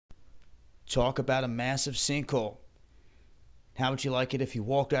Talk about a massive sinkhole. How would you like it if you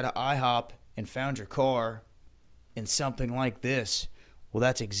walked out of IHOP and found your car in something like this? Well,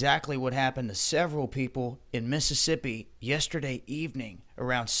 that's exactly what happened to several people in Mississippi yesterday evening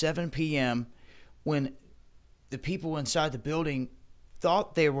around 7 p.m. when the people inside the building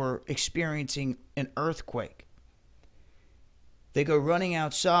thought they were experiencing an earthquake. They go running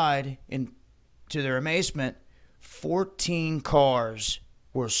outside, and to their amazement, 14 cars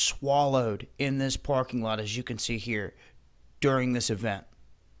were swallowed in this parking lot, as you can see here, during this event.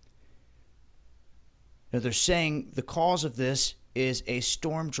 Now, they're saying the cause of this is a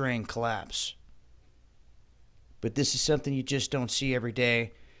storm drain collapse. But this is something you just don't see every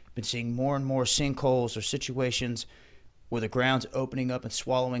day. I've been seeing more and more sinkholes or situations where the ground's opening up and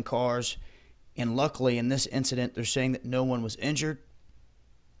swallowing cars. And luckily, in this incident, they're saying that no one was injured.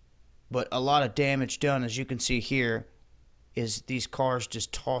 But a lot of damage done, as you can see here, is these cars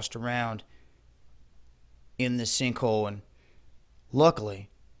just tossed around in this sinkhole. And luckily,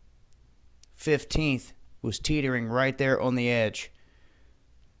 15th was teetering right there on the edge.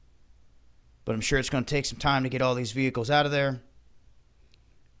 But I'm sure it's going to take some time to get all these vehicles out of there.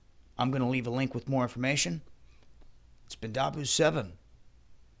 I'm going to leave a link with more information. It's been Dabu7.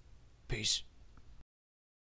 Peace.